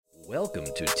Welcome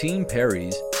to Team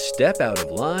Perry's Step Out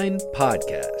of Line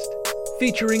podcast,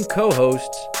 featuring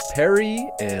co-hosts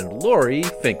Perry and Lori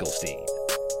Finkelstein.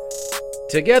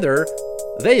 Together,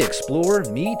 they explore,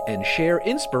 meet, and share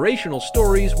inspirational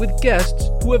stories with guests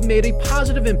who have made a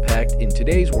positive impact in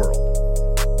today's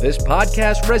world. This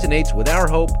podcast resonates with our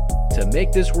hope to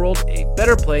make this world a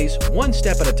better place one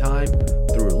step at a time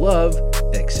through love,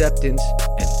 acceptance,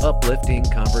 and uplifting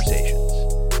conversations.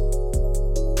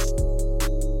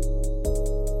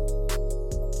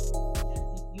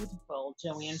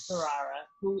 Joanne Ferrara,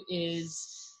 who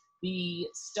is the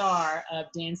star of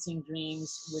Dancing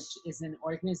Dreams, which is an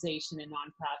organization, a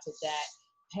nonprofit that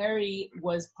Perry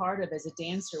was part of as a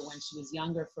dancer when she was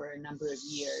younger for a number of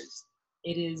years.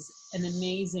 It is an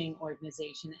amazing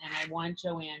organization, and I want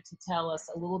Joanne to tell us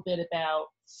a little bit about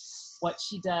what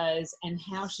she does and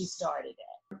how she started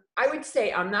it. I would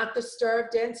say I'm not the star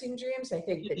of Dancing Dreams. I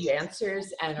think the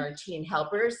dancers and our teen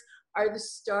helpers are the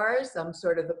stars. I'm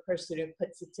sort of the person who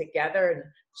puts it together and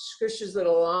squishes it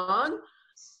along.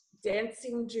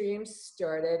 Dancing Dreams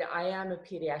started, I am a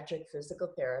pediatric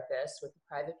physical therapist with a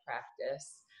private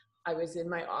practice. I was in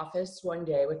my office one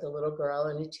day with a little girl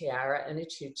in a tiara and a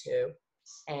tutu,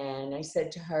 and I said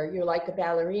to her, "You're like a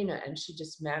ballerina." And she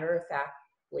just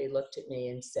matter-of-factly looked at me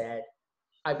and said,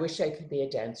 "I wish I could be a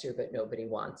dancer, but nobody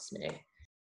wants me."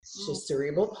 She has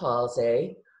cerebral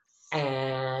palsy,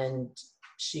 and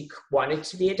she wanted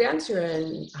to be a dancer,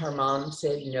 and her mom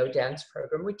said no dance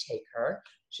program would take her.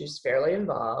 She was fairly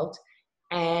involved.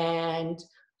 And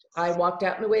I walked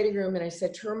out in the waiting room and I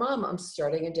said to her mom, "I'm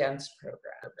starting a dance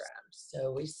program."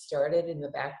 So we started in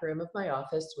the back room of my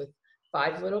office with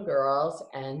 5 little girls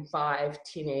and 5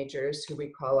 teenagers who we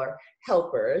call our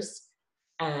helpers.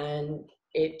 And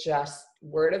it just,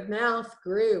 word of mouth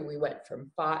grew. We went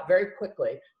from 5, very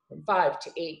quickly, from 5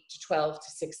 to 8 to 12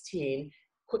 to 16.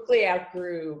 Quickly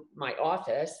outgrew my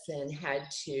office and had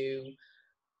to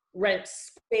rent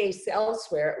space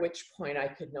elsewhere, at which point I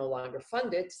could no longer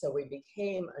fund it. So we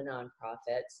became a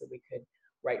nonprofit so we could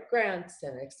write grants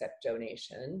and accept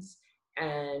donations.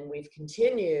 And we've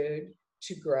continued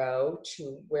to grow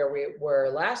to where we were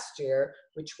last year,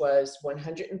 which was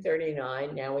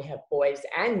 139. Now we have boys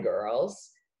and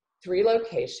girls, 3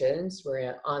 locations.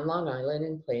 We're on Long Island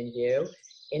in Plainview,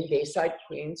 in Bayside,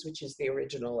 Queens, which is the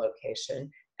original location,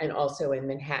 and also in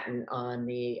Manhattan on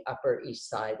the Upper East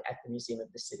Side at the Museum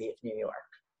of the City of New York.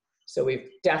 So we've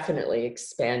definitely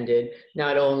expanded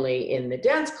not only in the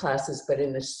dance classes, but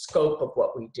in the scope of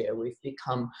what we do. We've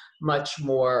become much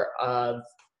more of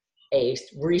a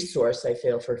resource, I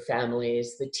feel, for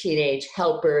families. The teenage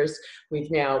helpers,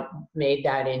 we've now made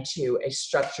that into a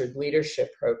structured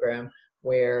leadership program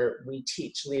where we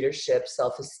teach leadership,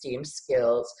 self-esteem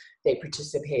skills. They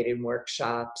participate in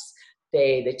workshops.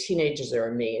 The teenagers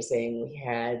are amazing. We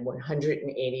had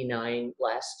 189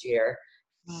 last year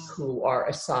who are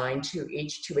assigned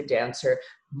each to a dancer.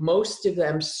 Most of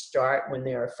them start when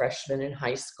they're a freshman in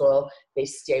high school. They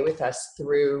stay with us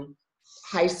through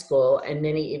high school, and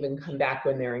many even come back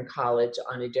when they're in college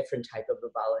on a different type of a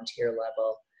volunteer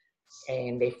level.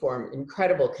 And they form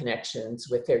incredible connections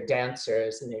with their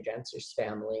dancers and their dancers'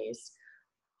 families.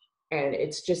 And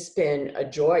it's just been a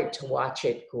joy to watch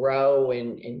it grow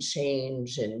and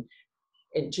change and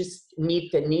just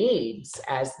meet the needs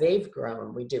as they've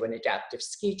grown. We do an adaptive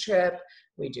ski trip.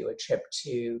 We do a trip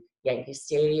to Yankee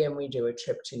Stadium. We do a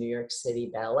trip to New York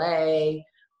City Ballet.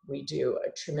 We do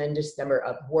a tremendous number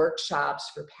of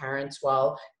workshops for parents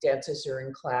while dancers are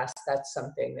in class. That's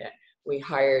something that we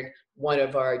hired one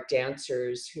of our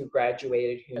dancers who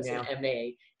graduated, who now has an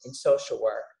MA in social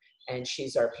work. And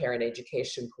she's our parent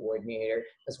education coordinator,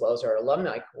 as well as our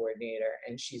alumni coordinator.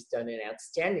 And she's done an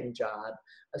outstanding job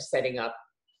of setting up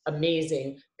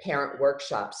amazing parent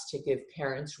workshops to give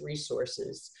parents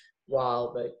resources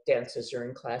while the dancers are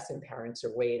in class and parents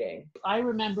are waiting. I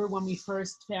remember when we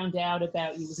first found out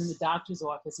about you, was in the doctor's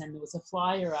office and there was a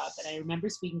flyer up. And I remember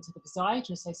speaking to the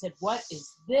physiatrist. I said, "What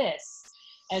is this?"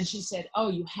 And she said, "Oh,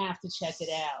 you have to check it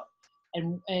out."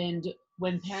 And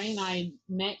when Perry and I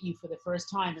met you for the first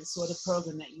time and saw the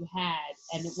program that you had,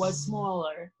 and it was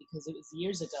smaller because it was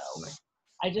years ago,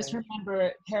 I just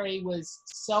remember Perry was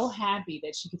so happy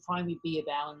that she could finally be a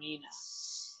ballerina.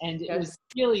 And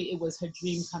it was her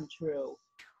dream come true.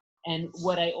 And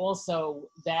what I also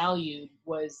valued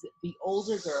was the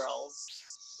older girls,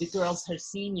 the girls her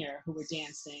senior who were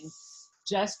dancing,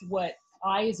 just what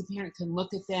I as a parent can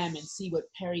look at them and see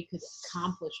what Perry could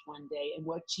accomplish one day and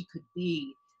what she could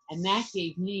be. And that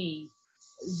gave me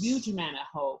a huge amount of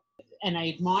hope. And I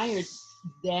admired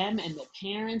them and the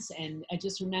parents. And I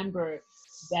just remember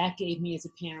that gave me as a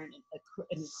parent an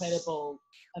incredible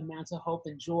amount of hope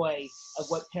and joy of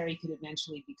what Perry could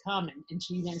eventually become. And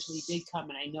she eventually did come.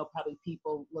 And I know probably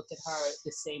people look at her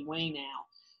the same way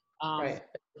now. Right.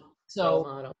 So Role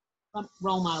model.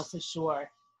 Role model for sure.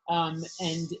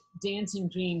 And Dancing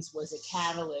Dreams was a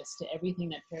catalyst to everything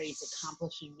that Perry's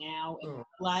accomplishing now in her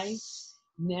life.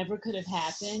 Never could have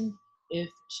happened if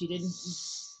she didn't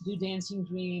do Dancing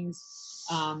Dreams.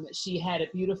 She had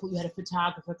you had a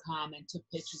photographer come and took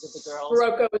pictures of the girls.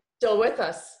 Rocco is still with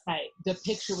us. Right. The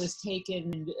picture was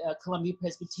taken, and Columbia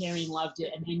Presbyterian loved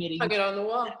it, and they made Hung it on the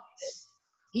wall.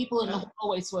 People in the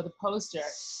hallway saw the poster,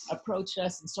 approached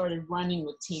us, and started running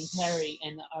with Team Perry,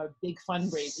 and our big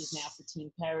fundraisers now for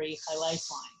Team Perry, High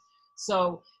Lifeline.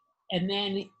 So, and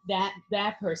then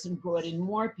that person brought in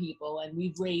more people, and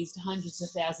we've raised hundreds of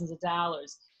thousands of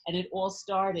dollars. And it all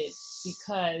started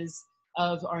because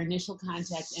of our initial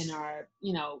contact and our,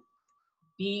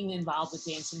 being involved with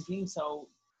Dancing Dreams. So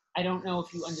I don't know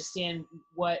if you understand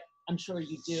what, I'm sure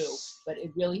you do, but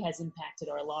it really has impacted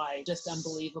our lives. Just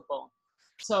unbelievable.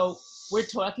 So we're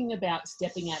talking about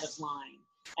stepping out of line.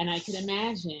 And I can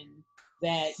imagine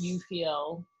that you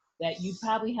feel that you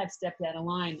probably have stepped out of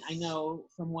line. I know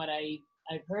from what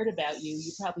I've heard about you,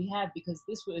 you probably have, because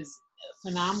this was a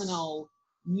phenomenal,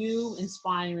 new,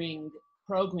 inspiring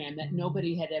program that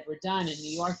nobody had ever done in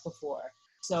New York before.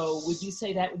 So would you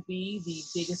say that would be the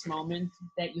biggest moment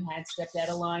that you had stepped out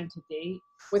of line to date?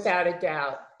 Without a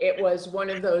doubt. It was one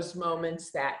of those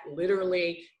moments that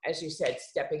literally, as you said,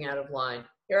 stepping out of line.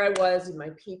 Here I was in my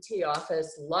PT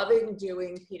office, loving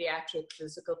doing pediatric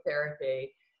physical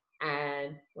therapy.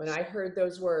 And when I heard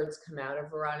those words come out of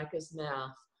Veronica's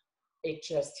mouth, it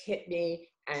just hit me.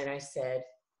 And I said,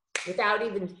 without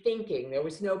even thinking, there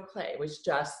was no play. It was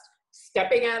just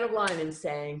stepping out of line and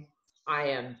saying, I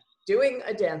am doing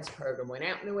a dance program. Went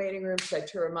out in the waiting room, said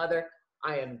to her mother,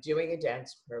 I am doing a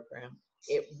dance program.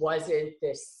 It wasn't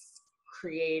this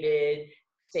created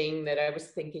thing that I was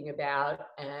thinking about.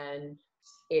 And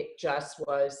it just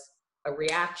was a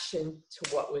reaction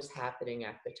to what was happening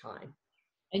at the time.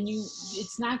 And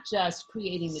it's not just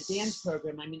creating the dance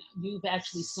program. I mean, you've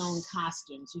actually sewn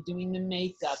costumes. You're doing the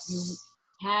makeup. You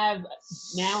have,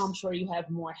 now I'm sure you have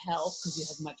more help because you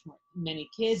have many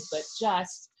kids, but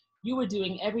just, you were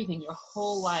doing everything your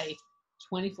whole life,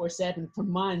 24/7 for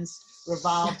months,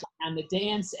 revolved around the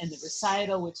dance and the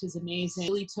recital, which is amazing. It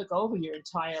really took over your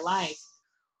entire life.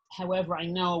 However, I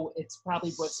know it's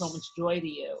probably brought so much joy to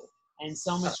you and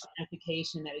so much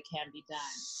gratification that it can be done.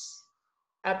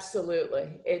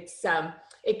 Absolutely.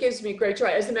 It gives me great joy.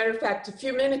 As a matter of fact, a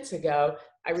few minutes ago,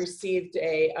 I received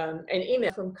an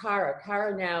email from Cara.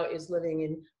 Cara now is living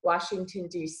in Washington,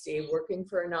 D.C., working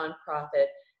for a nonprofit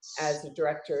as the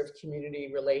director of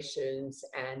community relations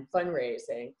and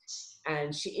fundraising.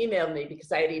 And she emailed me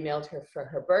because I had emailed her for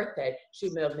her birthday. She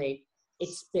emailed me,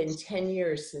 it's been 10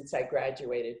 years since I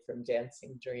graduated from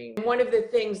Dancing Dreams. And one of the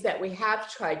things that we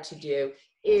have tried to do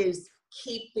is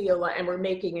keep and we're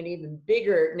making it even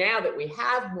bigger now that we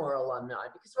have more alumni,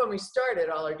 because when we started,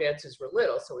 all our dancers were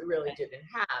little, so we really didn't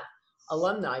have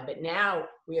alumni. But now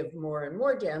we have more and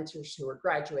more dancers who are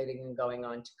graduating and going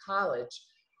on to college.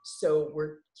 So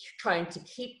we're trying to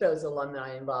keep those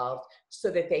alumni involved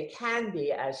so that they can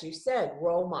be, as you said,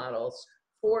 role models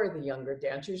for the younger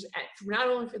dancers, and not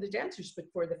only for the dancers, but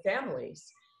for the families.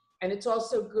 And it's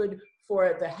also good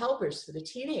for the helpers, for the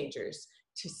teenagers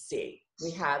to see.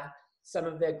 We have some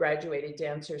of the graduated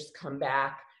dancers come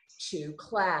back to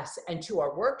class and to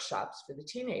our workshops for the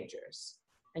teenagers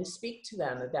and speak to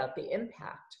them about the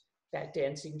impact that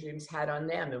Dancing Dreams had on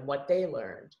them and what they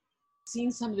learned.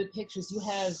 Seeing some of the pictures, you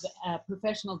have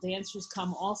professional dancers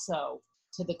come also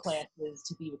to the classes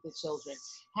to be with the children.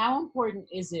 How important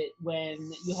is it when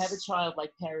you have a child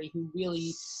like Perry who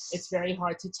really, it's very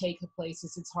hard to take her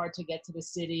places, it's hard to get to the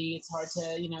city, it's hard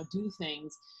to, do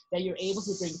things, that you're able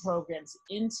to bring programs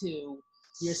into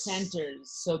your centers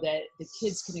so that the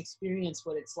kids can experience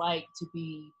what it's like to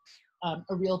be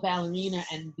a real ballerina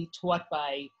and be taught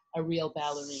by a real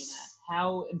ballerina?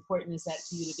 How important is that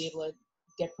to you to be able to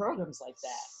get programs like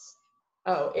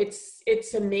that? Oh,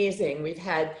 it's amazing. We've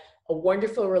had a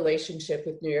wonderful relationship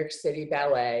with New York City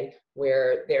Ballet,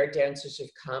 where their dancers have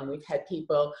come. We've had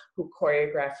people who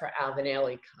choreograph for Alvin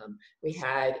Ailey come. We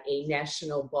had a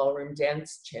national ballroom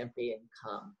dance champion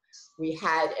come. We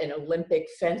had an Olympic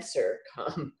fencer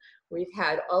come. We've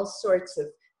had all sorts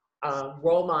of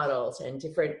role models and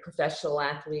different professional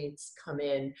athletes come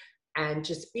in and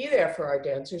just be there for our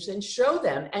dancers and show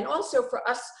them, and also for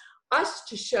us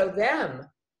to show them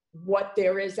what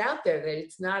there is out there, that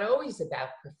it's not always about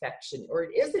perfection, or it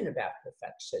isn't about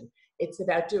perfection. It's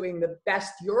about doing the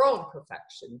best, your own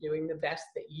perfection, doing the best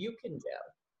that you can do.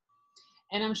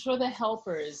 And I'm sure the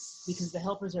helpers, because the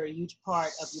helpers are a huge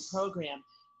part of your program,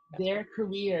 their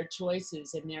career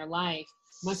choices in their life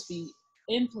must be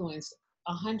influenced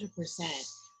 100%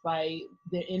 by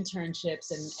the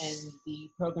internships and the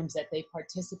programs that they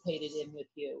participated in with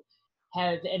you.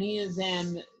 Have any of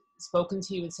them spoken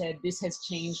to you and said, this has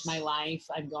changed my life,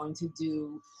 I'm going to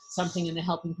do something in the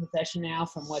helping profession now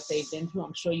from what they've been through?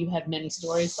 I'm sure you have many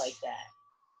stories like that.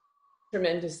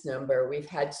 Tremendous number. We've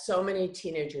had so many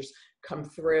teenagers come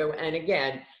through. And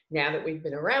again, now that we've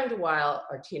been around a while,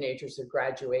 our teenagers are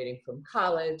graduating from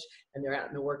college and they're out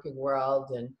in the working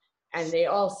world. And they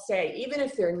all say, even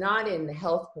if they're not in the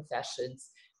health professions,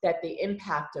 that the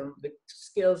impact of the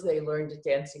skills they learned at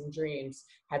Dancing Dreams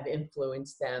have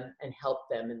influenced them and helped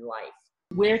them in life.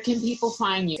 Where can people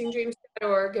find you?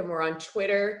 DancingDreams.org, and we're on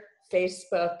Twitter,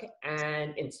 Facebook,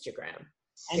 and Instagram.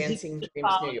 And Dancing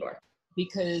Dreams New York.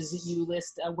 Because you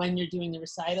list when you're doing the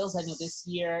recitals. I know this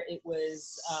year it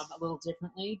was a little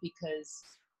differently because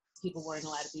people weren't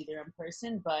allowed to be there in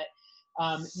person, but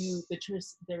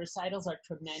the recitals are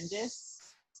tremendous.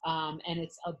 And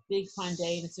it's a big fun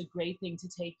day, and it's a great thing to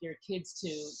take your kids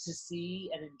to see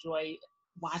and enjoy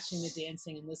watching the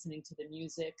dancing and listening to the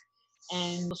music.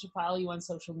 And they should follow you on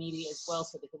social media as well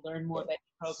so they can learn more about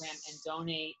your program and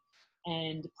donate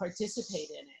and participate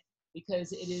in it,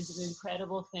 because it is an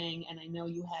incredible thing. And I know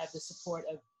you have the support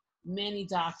of many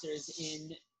doctors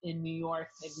in New York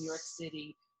and New York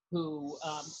City who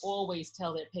always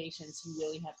tell their patients, you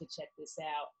really have to check this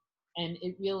out. And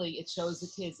it shows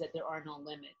the kids that there are no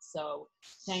limits. So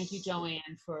thank you,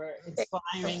 Joanne, for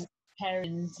inspiring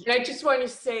parents. And I just want to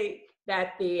say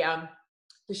that the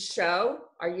show,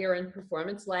 our year-end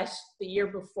performance, the year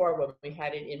before when we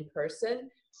had it in person,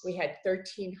 we had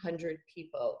 1,300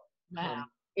 people. Wow.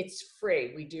 It's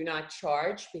free. We do not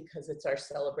charge because it's our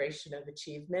celebration of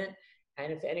achievement.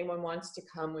 And if anyone wants to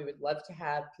come, we would love to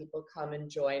have people come and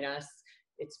join us.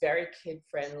 It's very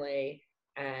kid-friendly.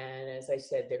 And as I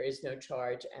said, there is no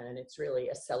charge, and it's really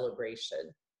a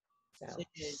celebration. So. It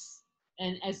is.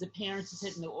 And as the parents who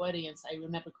sit in the audience, I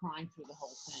remember crying through the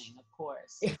whole thing, of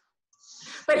course.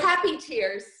 But happy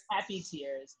tears. Happy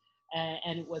tears.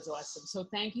 And it was awesome. So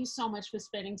thank you so much for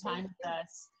spending time with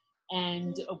us.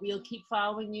 And we'll keep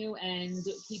following you and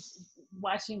keep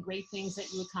watching great things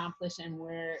that you accomplish. And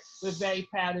we're very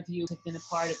proud of you to have been a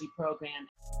part of your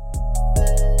program.